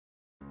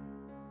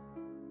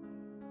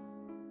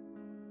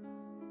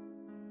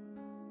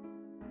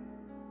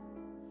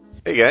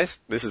Hey guys,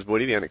 this is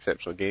Woody, the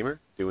Unexceptional Gamer,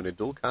 doing a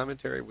dual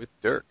commentary with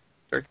Dirk.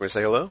 Dirk, you want to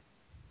say hello?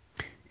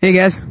 Hey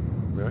guys.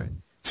 Alright.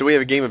 So we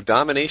have a game of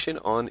Domination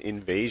on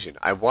Invasion.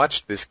 I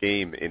watched this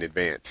game in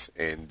advance,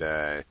 and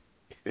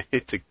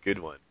it's a good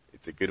one.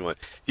 It's a good one.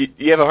 Do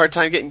you have a hard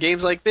time getting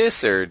games like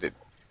this, or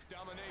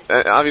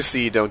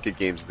obviously you don't get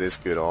games this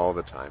good all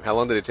the time. How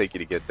long did it take you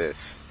to get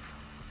this?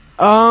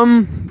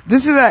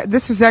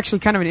 This was actually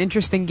kind of an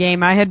interesting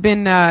game. I had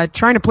been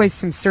trying to play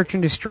some Search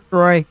and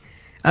Destroy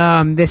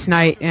this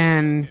night,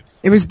 and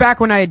it was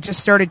back when I had just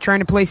started trying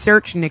to play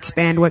Search and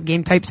expand what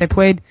game types I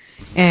played,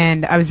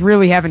 and I was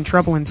really having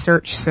trouble in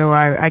Search, so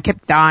I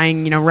kept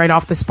dying, right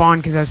off the spawn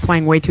because I was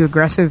playing way too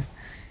aggressive,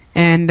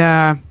 and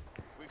I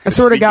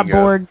sort of got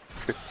bored.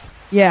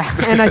 Yeah,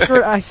 and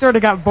I sort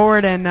of got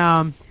bored, and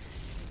I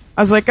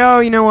was like, oh,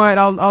 you know what?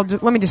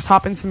 Let me just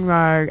hop in some.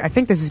 I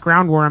think this is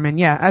Ground War I'm in.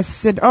 Yeah, I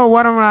said, oh,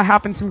 why don't I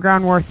hop in some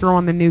Ground War, throw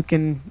on the nuke,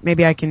 and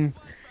maybe I can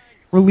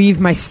relieve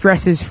my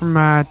stresses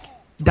from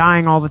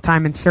dying all the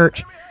time in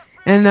Search.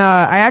 And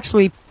I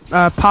actually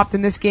popped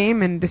in this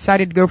game and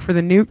decided to go for the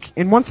nuke.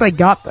 And once I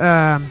got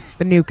the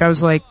nuke, I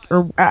was like,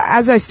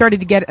 as I started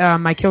to get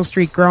my kill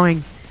streak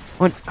growing,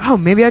 I went, oh,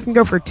 maybe I can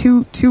go for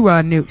two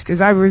nukes, because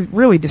I was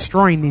really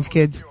destroying these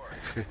kids,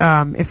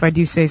 if I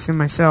do say so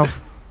myself.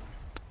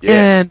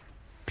 Yeah.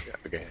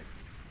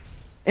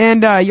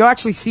 And you'll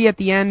actually see at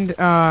the end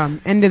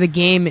of the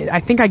game,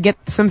 I think I get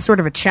some sort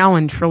of a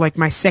challenge for like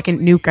my second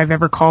nuke I've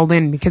ever called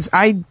in, because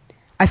I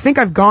think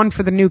I've gone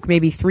for the nuke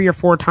maybe 3 or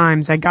 4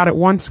 times. I got it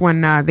once when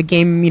the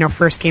game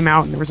first came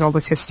out and there was all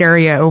this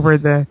hysteria over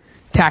the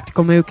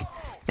tactical nuke,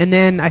 and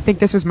then I think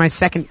this was my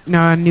second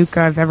nuke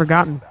I've ever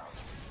gotten.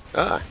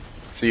 Ah,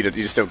 so you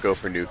just don't go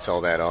for nukes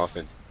all that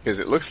often, because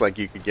it looks like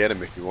you could get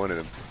them if you wanted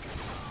them.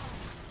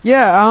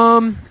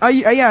 Yeah,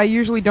 I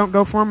usually don't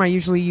go for them. I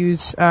usually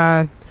use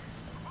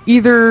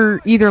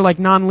either like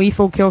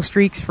non-lethal kill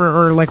streaks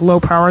or like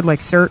low-powered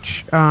like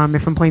Search. If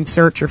I'm playing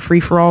Search or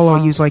free-for-all,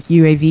 I'll use like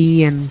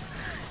UAV and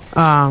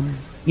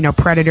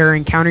Predator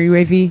and counter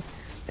UAV,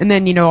 and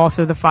then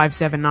also the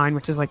 5.7.9,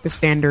 which is like the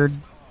standard,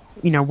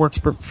 works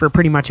for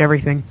pretty much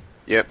everything.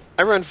 Yep,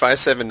 I run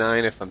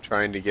 5.7.9 if I'm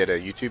trying to get a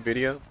YouTube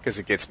video, because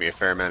it gets me a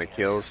fair amount of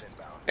kills.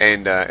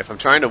 And if I'm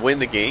trying to win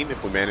the game,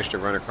 if we manage to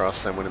run across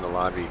someone in the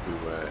lobby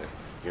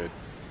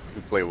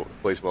who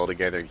plays well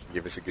together and can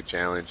give us a good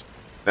challenge,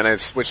 then I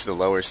switch to the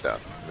lower stuff.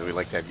 And we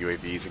like to have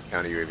UAVs and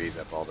counter UAVs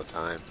up all the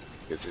time,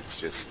 because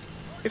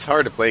it's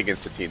hard to play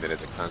against a team that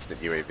has a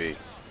constant UAV.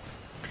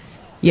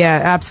 Yeah,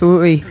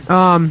 absolutely.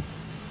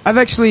 I've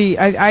actually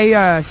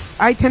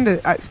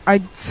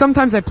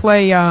sometimes I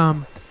play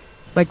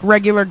like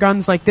regular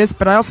guns like this,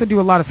 but I also do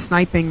a lot of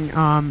sniping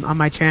on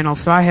my channel.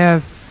 So I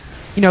have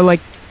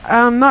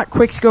not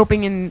quick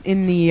scoping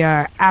in the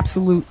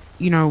absolute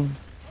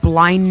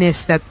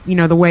blindness that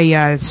the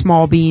way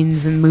Small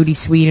Beans and Moody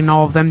Sweet and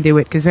all of them do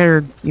it, because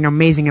they're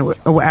amazing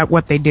at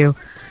what they do.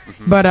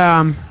 Mm-hmm. But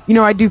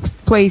I do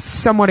play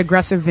somewhat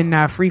aggressive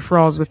in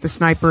free-for-alls with the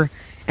sniper,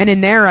 and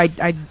in there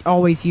I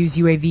always use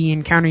UAV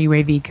and counter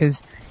UAV,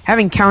 because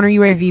having counter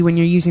UAV when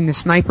you're using the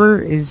sniper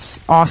is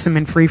awesome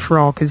in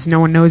free-for-all, because no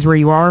one knows where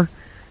you are.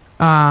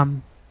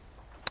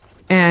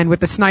 And with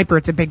the sniper,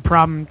 it's a big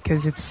problem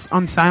because it's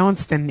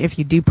unsilenced, and if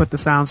you do put the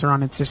silencer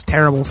on, it's just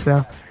terrible.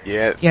 So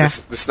yeah.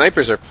 The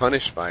snipers are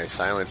punished by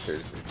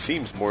silencers. It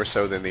seems more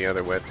so than the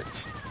other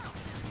weapons.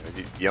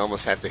 You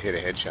almost have to hit a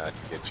headshot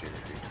to get your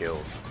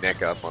kills.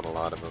 Neck up on a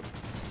lot of them.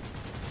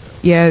 So.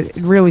 Yeah, it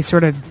really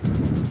sort of.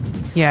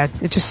 Yeah,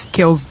 it just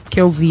kills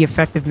the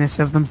effectiveness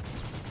of them.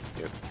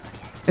 Yep.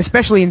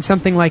 Especially in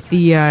something like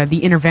the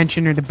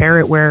intervention or the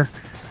Barrett, where.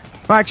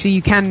 Well, actually,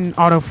 you can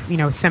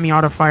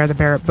semi-auto fire the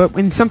Barrett, but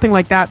in something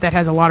like that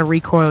has a lot of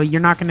recoil, you're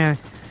not gonna,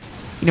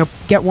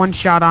 get one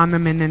shot on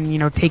them and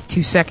then take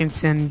 2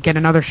 seconds and get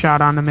another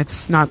shot on them.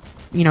 It's not,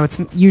 it's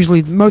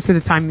usually most of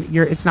the time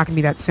it's not gonna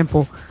be that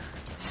simple.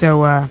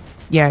 So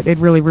yeah, it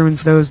really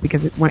ruins those,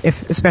 because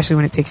especially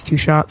when it takes 2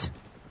 shots.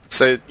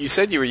 So you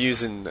said you were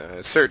using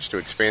Search to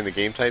expand the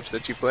game types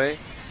that you play.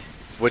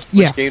 Which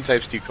game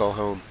types do you call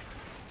home?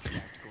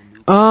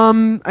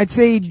 I'd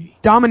say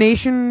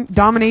domination,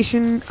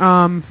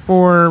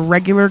 for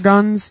regular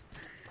guns,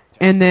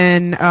 and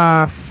then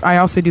I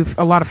also do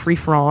a lot of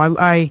free-for-all.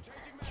 I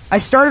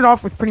started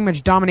off with pretty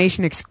much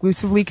domination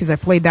exclusively, because I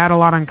played that a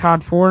lot on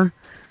COD 4,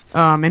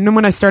 and then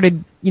when I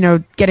started,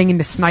 getting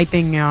into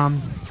sniping,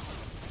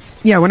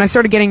 when I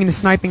started getting into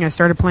sniping, I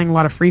started playing a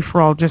lot of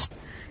free-for-all, just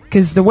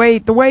because the way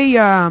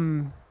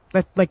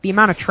like the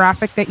amount of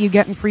traffic that you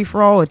get in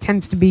free-for-all, it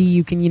tends to be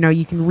you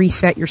can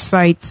reset your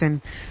sights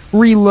and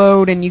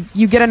reload, and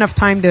you get enough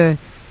time to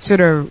sort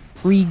of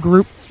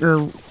regroup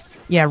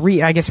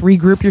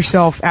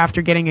yourself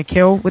after getting a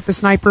kill with the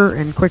sniper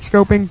and quick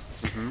scoping.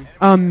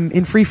 Mm-hmm.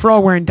 In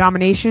free-for-all, where in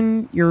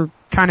domination you're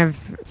kind of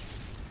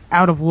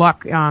out of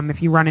luck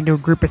if you run into a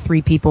group of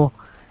 3 people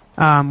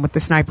with the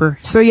sniper.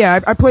 So yeah,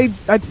 I'd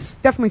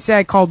definitely say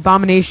I call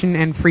domination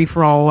and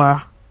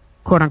free-for-all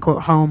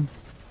quote-unquote home.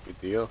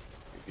 Good deal.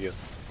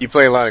 You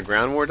play a lot of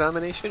ground war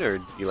domination, or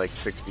do you like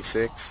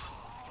 6v6?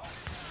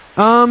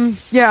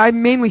 Yeah, I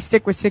mainly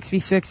stick with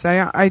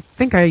 6v6. I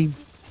think I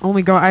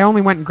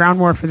only went in ground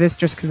war for this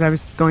just because I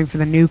was going for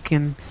the nuke,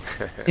 and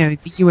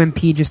the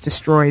UMP just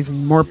destroys,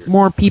 and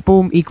more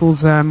people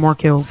equals more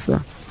kills.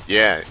 So.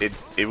 Yeah,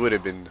 it would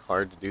have been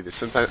hard to do this.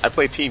 Sometimes I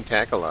play Team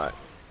Tac a lot,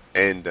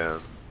 and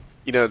the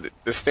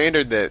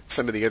standard that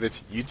some of the other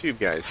YouTube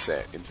guys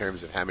set in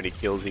terms of how many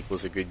kills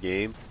equals a good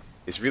game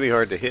is really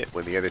hard to hit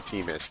when the other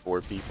team has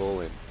 4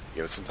 people, and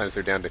sometimes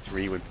they're down to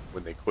 3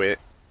 when they quit,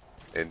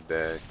 and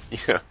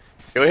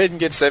go ahead and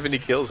get 70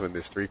 kills when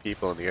there's 3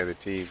 people on the other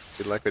team.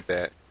 Good luck with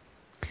that.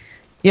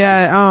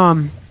 Yeah,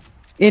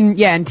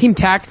 in Team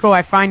Tactical,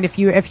 I find if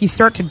you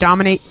start to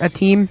dominate a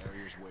team,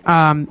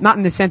 not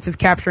in the sense of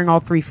capturing all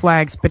 3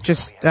 flags, but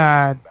just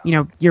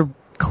you're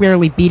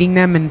clearly beating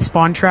them and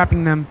spawn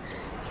trapping them.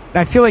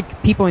 I feel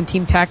like people in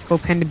Team Tactical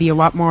tend to be a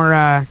lot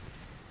more,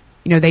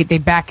 they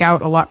back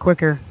out a lot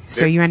quicker.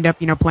 So you end up,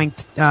 playing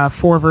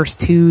 4 versus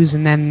 2s,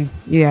 and then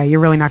you're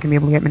really not gonna be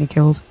able to get many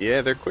kills.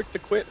 Yeah, they're quick to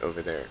quit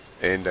over there.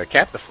 And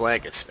cap the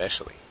flag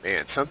especially.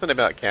 Man, something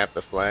about cap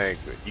the flag.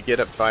 You get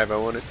up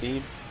 5-0 on a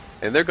team,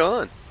 and they're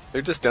gone.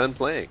 They're just done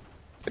playing.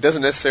 It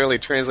doesn't necessarily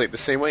translate the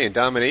same way. In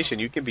domination,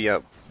 you can be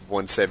up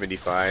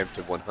 175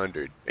 to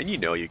 100, and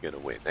you're going to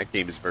win. That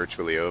game is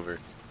virtually over.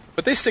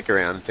 But they stick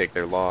around and take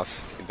their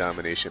loss in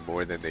domination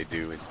more than they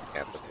do in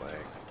cap the flag.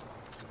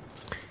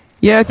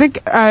 Yeah,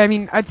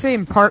 I'd say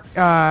in part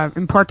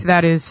to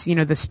that is,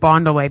 the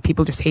spawn delay.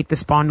 People just hate the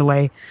spawn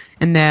delay,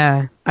 and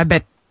I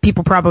bet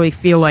people probably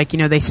feel like,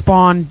 they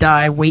spawn,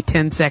 die, wait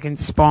 10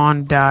 seconds,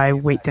 spawn, die,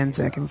 wait 10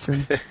 seconds,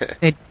 and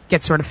they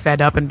get sort of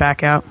fed up and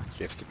back out.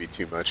 Gets to be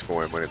too much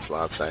for them when it's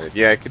lopsided.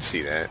 Yeah, I could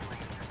see that.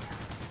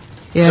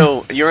 Yeah.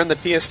 So, you're on the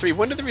PS3.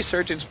 When do the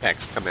Resurgence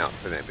packs come out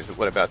for them? Is it,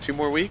 about 2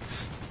 more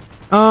weeks?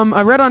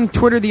 I read on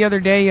Twitter the other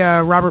day,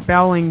 Robert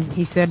Bowling,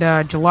 he said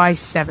July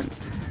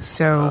 7th.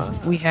 So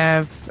we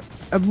have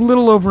a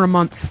little over a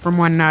month from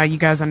when you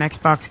guys on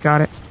Xbox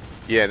got it.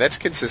 Yeah, that's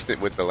consistent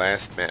with the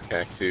last map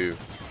pack, too.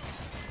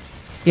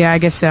 Yeah, I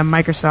guess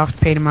Microsoft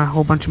paid him a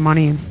whole bunch of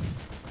money, and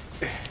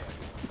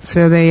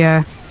so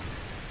they,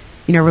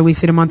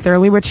 release it a month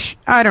early, which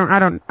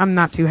I'm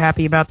not too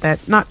happy about that.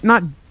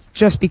 Not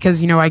just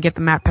because, I get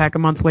the map pack a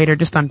month later,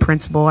 just on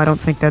principle. I don't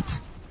think that's,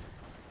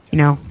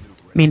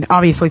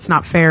 obviously it's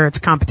not fair, it's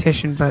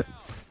competition, but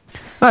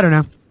I don't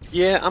know.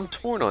 Yeah, I'm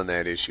torn on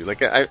that issue.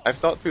 Like, I've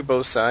thought through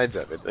both sides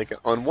of it. Like,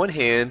 on one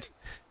hand,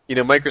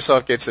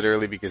 Microsoft gets it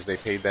early because they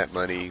paid that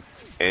money,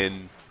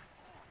 and,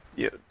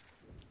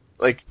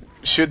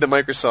 should the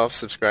Microsoft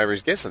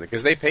subscribers get something?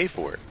 Because they pay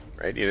for it,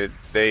 right? They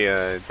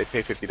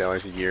pay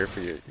 $50 a year for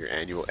your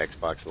annual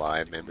Xbox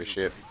Live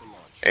membership,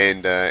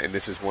 and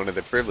this is one of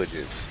the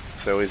privileges.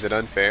 So is it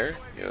unfair?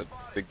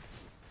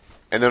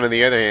 And then on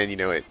the other hand,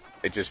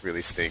 it just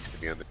really stinks to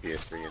be on the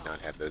PS3 and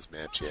not have those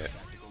maps yet.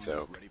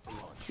 So.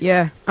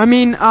 Yeah, I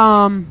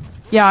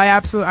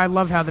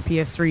love how the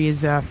PS3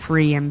 is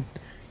free, and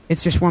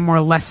it's just one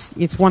less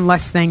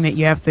thing that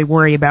you have to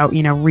worry about,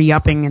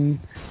 re-upping and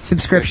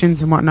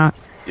subscriptions and whatnot.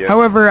 Yep.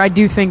 However, I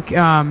do think,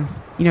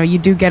 you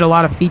do get a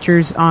lot of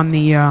features on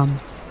the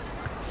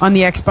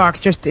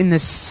Xbox, just in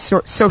this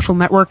social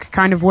network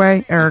kind of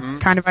way, or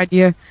kind of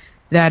idea,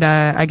 that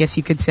I guess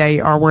you could say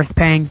are worth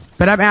paying.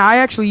 But I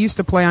actually used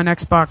to play on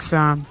Xbox.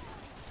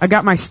 I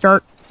got my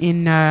start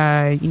in,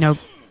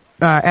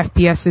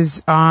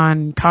 FPSs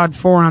on COD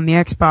 4 on the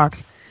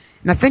Xbox,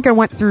 and I think I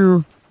went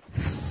through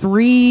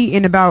 3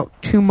 in about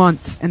 2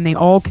 months, and they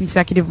all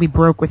consecutively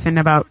broke within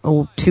about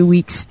 2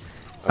 weeks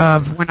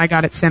of when I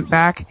got it sent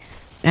back,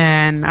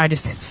 and I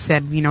just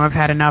said, I've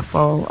had enough.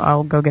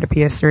 I'll go get a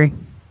PS3.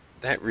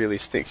 That really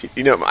stinks. I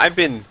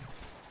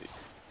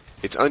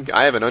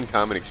have an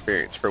uncommon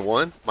experience. For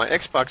one, my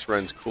Xbox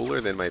runs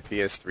cooler than my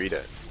PS3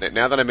 does.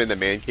 Now that I'm in the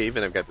man cave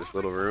and I've got this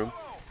little room,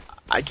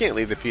 I can't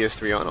leave the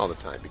PS3 on all the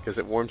time because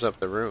it warms up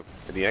the room,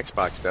 and the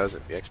Xbox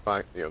doesn't. The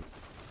Xbox,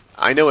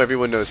 I know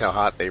everyone knows how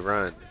hot they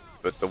run,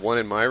 but the one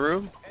in my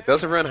room, it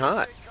doesn't run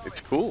hot.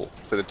 It's cool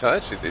to the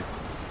touch.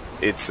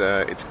 It's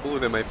cooler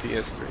than my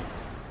PS3.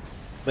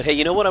 But hey,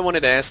 you know what I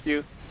wanted to ask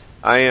you?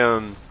 I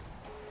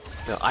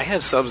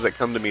have subs that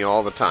come to me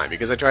all the time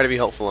because I try to be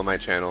helpful on my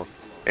channel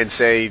and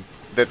say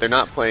that they're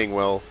not playing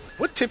well.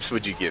 What tips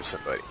would you give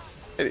somebody?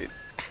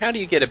 How do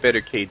you get a better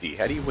KD?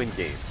 How do you win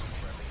games?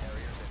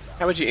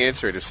 How would you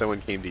answer it if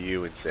someone came to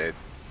you and said,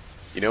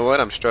 you know what,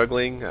 I'm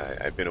struggling,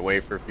 I've been away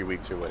for a few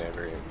weeks or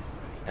whatever,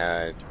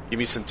 and give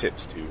me some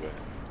tips to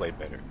play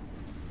better?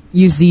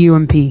 Use the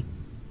UMP.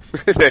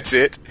 That's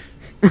it?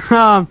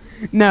 No,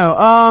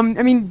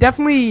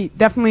 definitely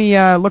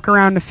look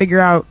around to figure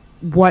out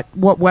what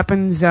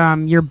weapons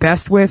you're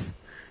best with.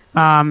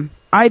 I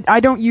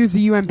don't use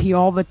the UMP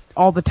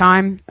all the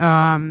time.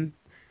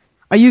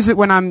 I use it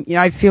when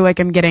I feel like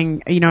I'm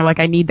getting, like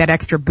I need that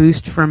extra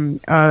boost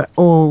from a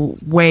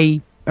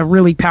really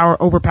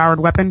overpowered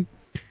weapon.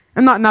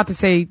 And not to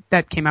say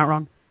that came out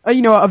wrong.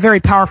 A very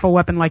powerful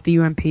weapon like the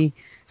UMP.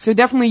 So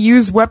definitely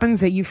use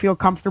weapons that you feel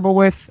comfortable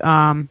with,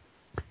 and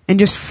and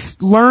just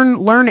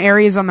learn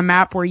areas on the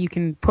map where you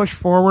can push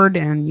forward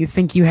and you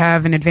think you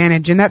have an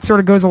advantage. And that sort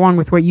of goes along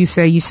with what you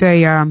say. You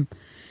say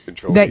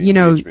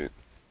that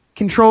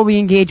control the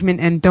engagement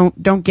and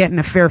don't get in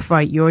a fair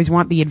fight. You always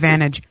want the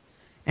advantage,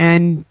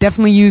 and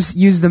definitely use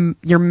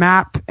your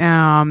map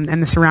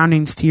and the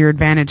surroundings to your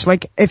advantage.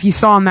 Like if you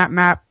saw on that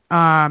map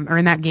or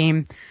in that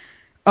game,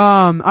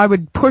 I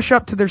would push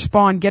up to their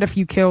spawn, get a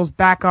few kills,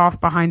 back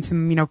off behind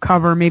some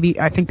cover, maybe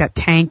I think that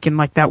tank and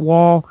like that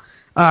wall,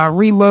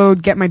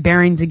 reload, get my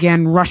bearings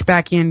again, rush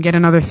back in, get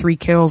another 3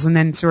 kills, and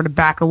then sort of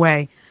back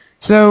away.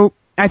 So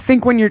I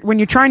think when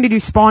you're trying to do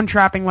spawn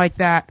trapping like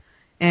that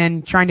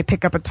and trying to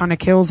pick up a ton of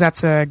kills,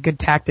 that's a good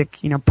tactic.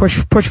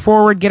 Push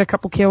forward, get a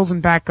couple kills,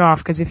 and back off.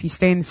 Because if you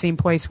stay in the same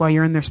place while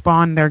you're in their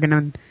spawn, they're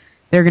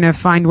gonna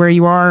find where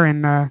you are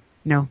and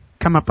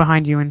come up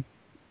behind you and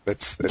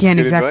that's can't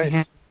good exactly advice.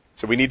 handle.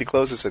 So we need to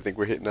close this. I think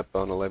we're hitting up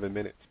on 11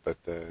 minutes, but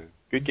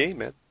good game,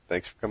 man.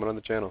 Thanks for coming on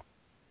the channel.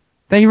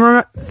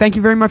 Thank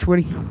you very much,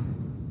 Woody.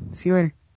 See you later.